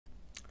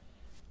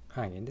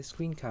Hi, in this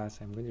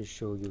screencast, I'm going to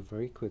show you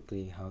very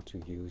quickly how to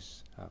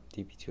use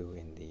DB2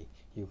 in the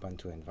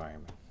Ubuntu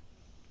environment.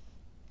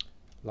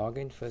 Log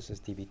in first as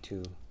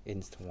DB2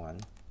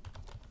 inst1.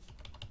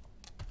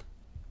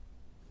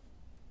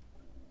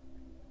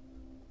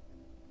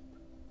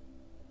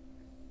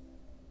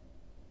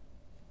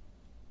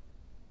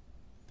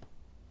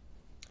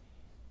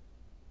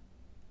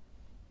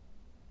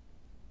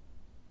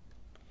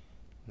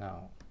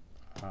 Now,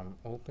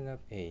 open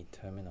up a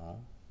terminal.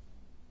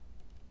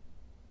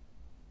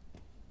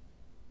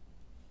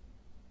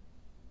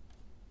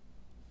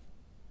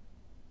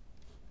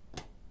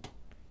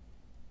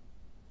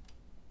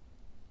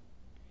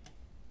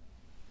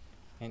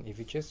 And if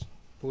you just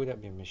boot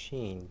up your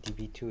machine,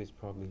 DB2 is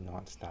probably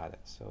not started.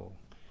 So,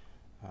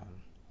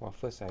 well,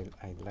 first I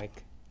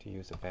like to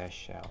use a bash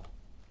shell.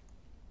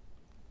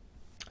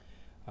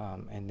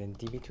 And then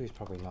DB2 is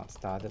probably not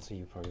started, so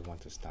you probably want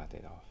to start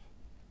it off.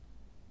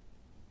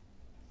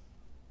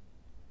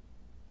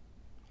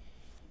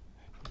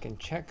 You can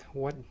check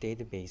what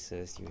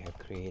databases you have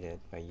created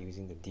by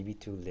using the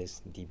DB2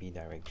 list db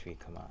directory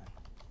command.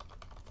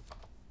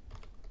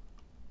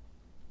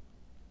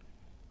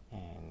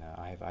 And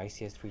I have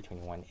ICS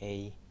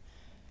 321A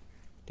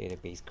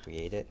database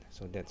created,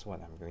 so that's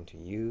what I'm going to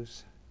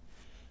use.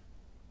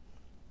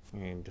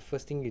 And the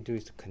first thing you do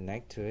is to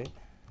connect to it.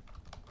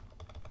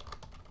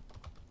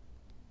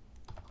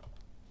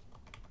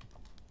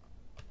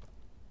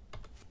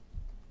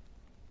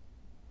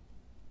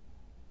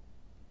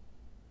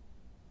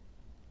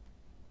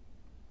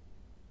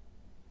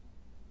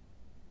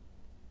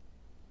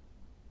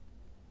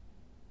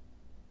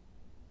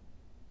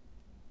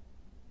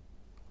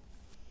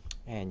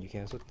 And you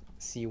can also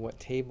see what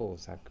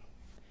tables are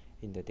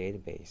in the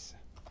database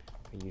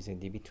by using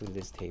db2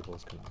 list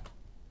tables command.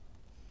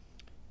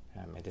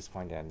 At this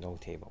point, there are no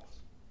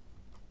tables.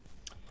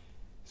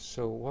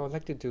 So what I'd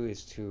like to do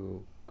is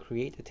to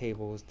create the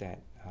tables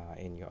that are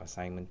in your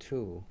assignment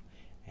 2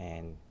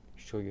 and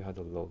show you how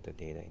to load the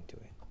data into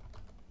it.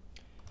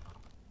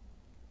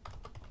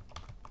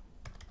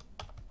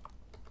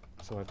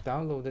 So I've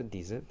downloaded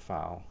the zip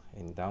file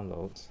in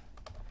downloads.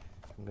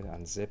 I'm going to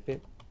unzip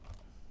it.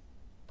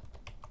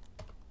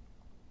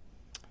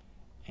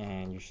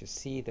 And you should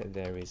see that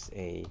there is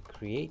a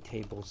create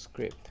table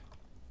script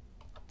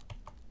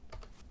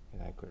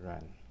that I could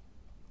run.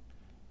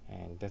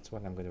 And that's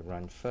what I'm going to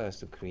run first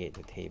to create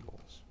the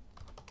tables.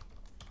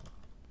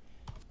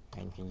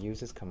 And you can use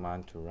this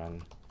command to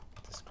run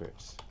the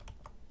scripts.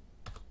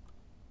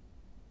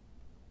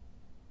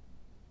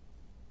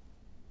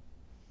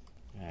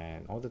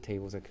 And all the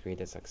tables are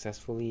created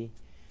successfully.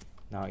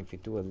 Now if you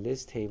do a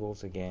list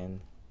tables again,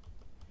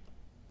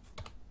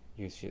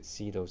 you should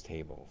see those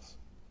tables.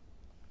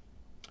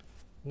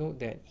 Note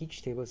that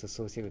each table is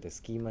associated with a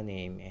schema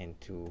name,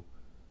 and to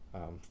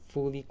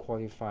fully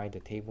qualify the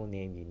table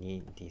name, you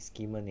need the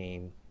schema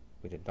name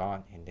with a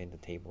dot and then the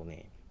table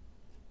name.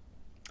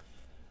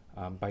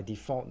 By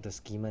default, the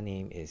schema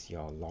name is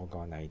your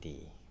logon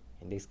ID.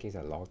 In this case,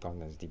 I logged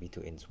on as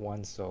DB2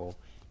 inst1, so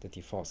the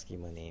default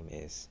schema name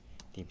is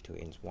DB2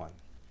 inst1.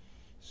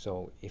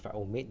 So if I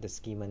omit the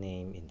schema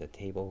name in the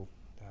table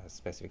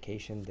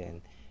specification,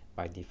 then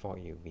by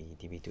default you'll be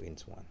DB2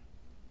 inst1.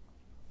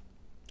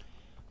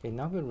 Okay,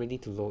 now we're ready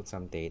to load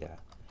some data.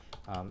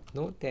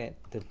 Note that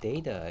the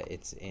data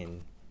is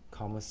in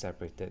comma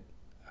separated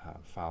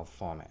file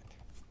format.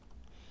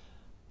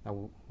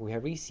 Now we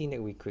have already seen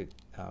that we could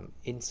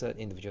insert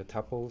individual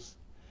tuples.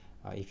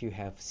 If you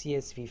have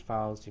CSV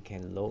files, you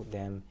can load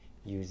them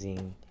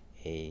using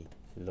a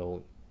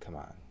load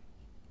command.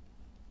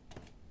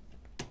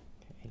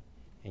 Okay.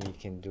 And you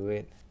can do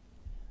it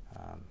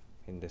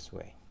in this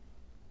way.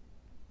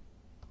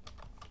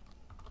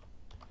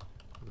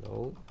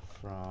 Load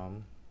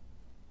from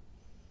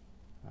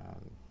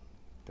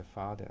the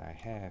file that I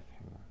have.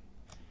 Hang on.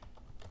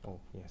 Oh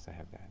yes, I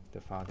have that.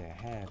 The file that I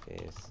have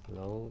is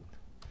load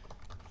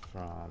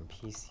from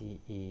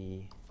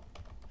PCE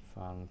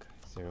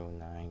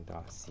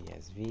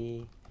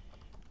func09.csv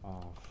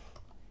of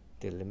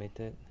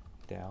delimited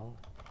del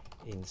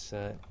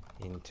insert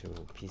into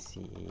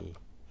PCE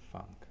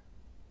func.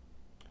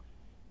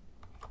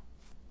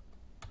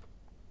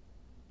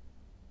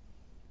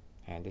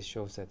 And this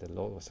shows that the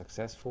load was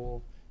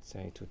successful.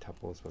 72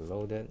 tuples were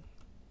loaded.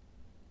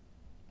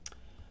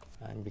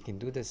 And we can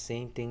do the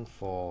same thing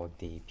for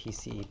the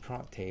PCE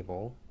prod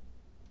table.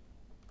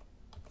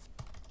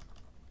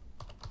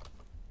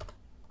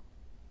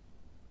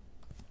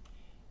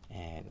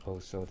 And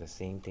also the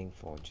same thing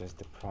for just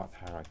the prod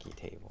hierarchy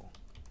table.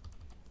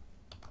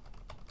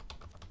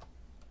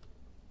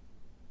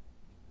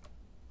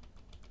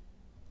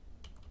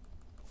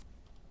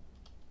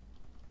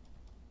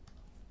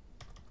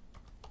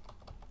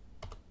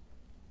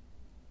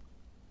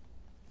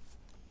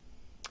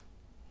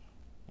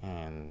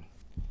 And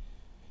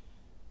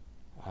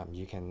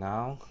you can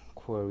now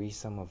query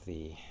some of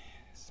these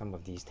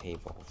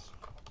tables.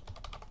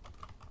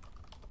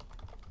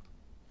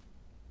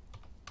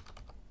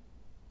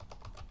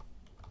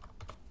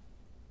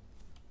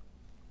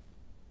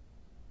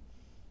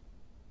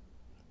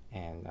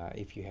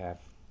 if you have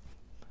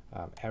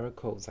error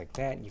codes like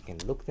that, you can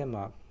look them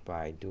up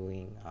by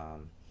doing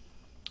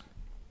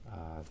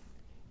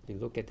you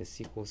look at the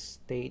SQL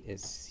state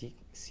is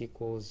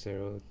SQL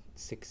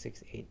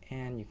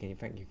 0668N. You can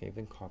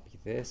even copy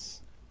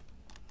this,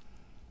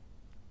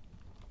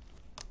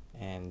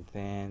 and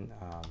then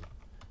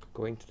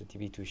going to the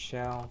DB2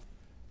 shell,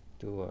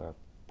 do a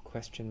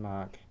question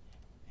mark,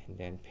 and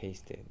then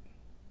paste it.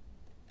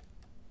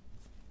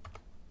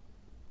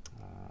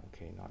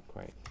 Okay, not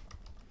quite.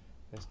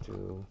 Let's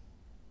do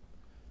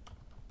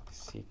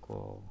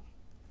SQL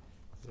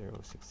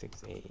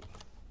 0668.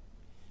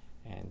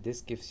 And this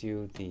gives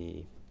you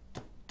the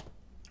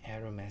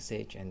error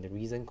message, and the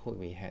reason code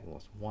we had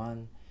was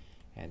 1,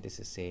 and this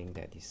is saying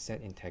that the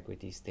set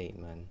integrity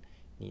statement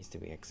needs to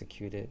be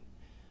executed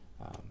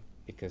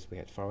because we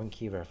had foreign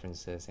key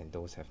references and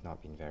those have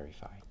not been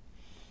verified.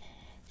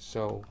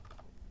 So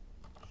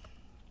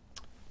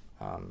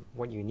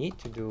what you need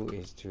to do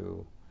is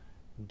to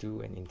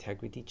do an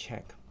integrity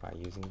check by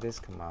using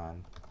this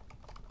command.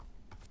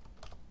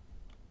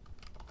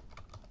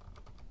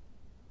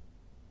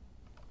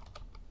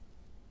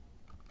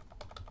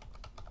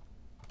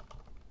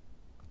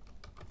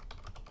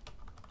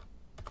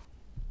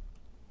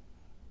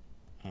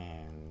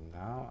 And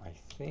now I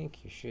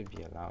think you should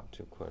be allowed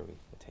to query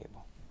the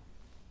table.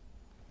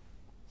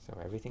 So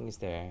everything is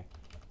there.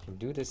 You can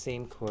do the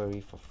same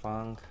query for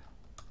func.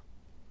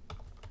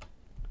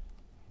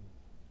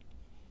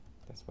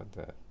 That's what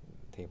the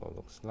table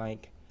looks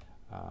like.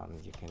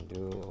 You can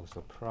do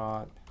also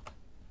prod.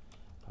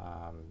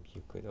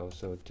 You could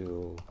also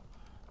do,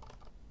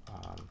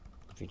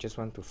 if you just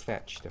want to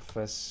fetch the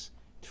first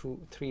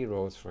 3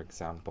 rows, for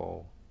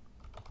example,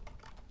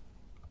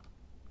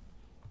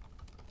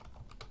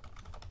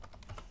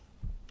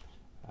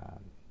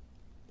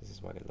 this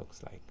is what it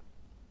looks like.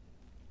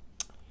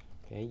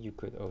 Okay, you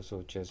could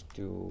also just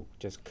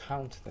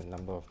count the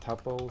number of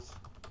tuples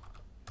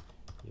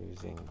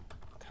using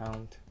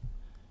count,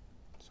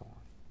 and so on.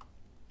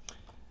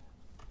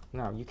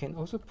 Now you can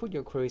also put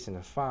your queries in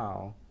a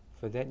file.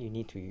 For that you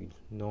need to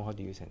know how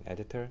to use an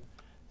editor.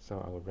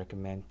 So I would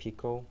recommend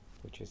Pico,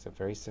 which is a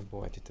very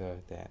simple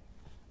editor that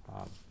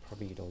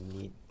probably you don't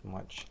need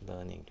much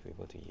learning to be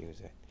able to use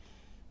it.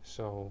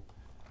 So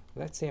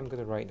let's say I'm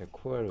going to write a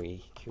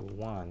query Q1.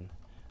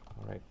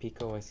 I'll write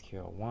Pico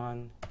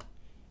SQL1,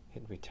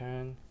 hit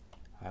return.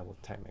 I will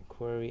type my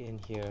query in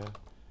here,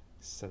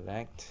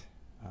 select,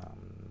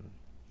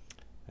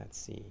 let's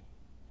see,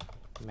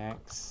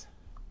 max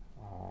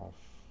of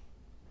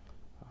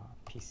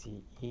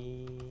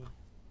PCE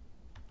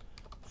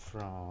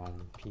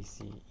from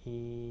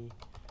PCE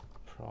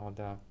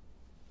product,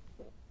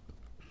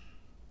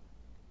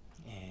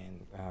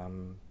 and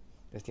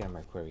that's the end of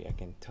my query. I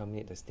can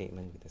terminate the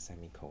statement with a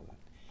semicolon.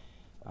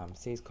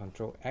 Says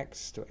Control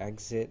X to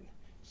exit,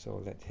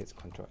 so let's hit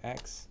Control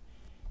X.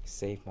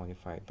 Save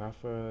modified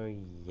buffer,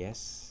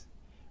 yes.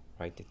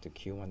 Write it to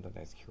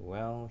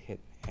q1.sql, hit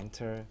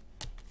enter,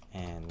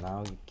 and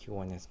now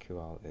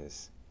q1.sql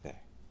is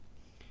there.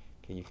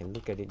 Okay, you can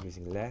look at it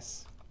using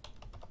less,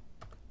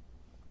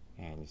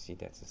 and you see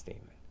that's a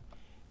statement.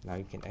 Now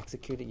you can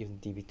execute it using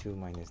db2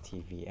 minus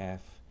tvf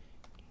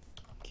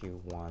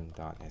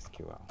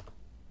q1.sql,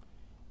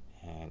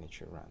 and it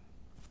should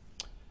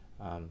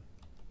run.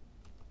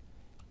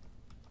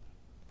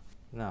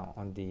 Now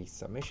on the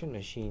submission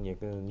machine, you're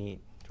going to need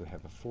to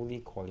have a fully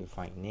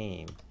qualified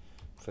name.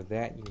 For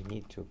that, you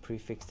need to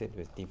prefix it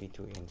with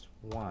db2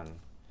 ins1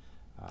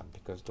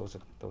 because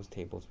those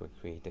tables were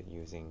created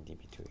using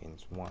db2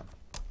 ins1.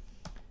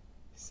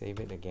 Save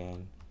it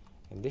again,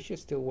 and this should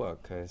still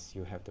work because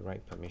you have the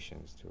right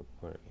permissions to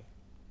query it.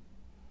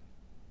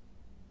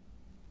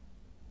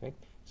 Okay,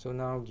 so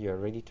now you're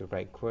ready to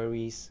write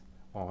queries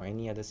or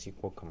any other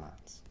SQL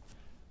commands.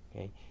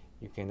 Okay,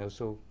 you can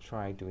also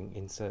try doing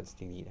inserts,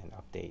 delete, and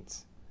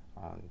updates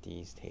on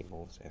these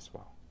tables as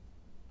well.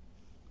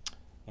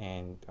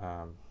 And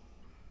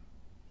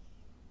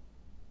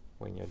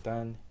when you're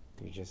done,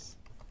 you just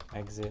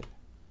exit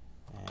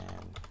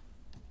and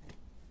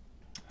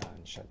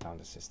shut down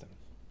the system.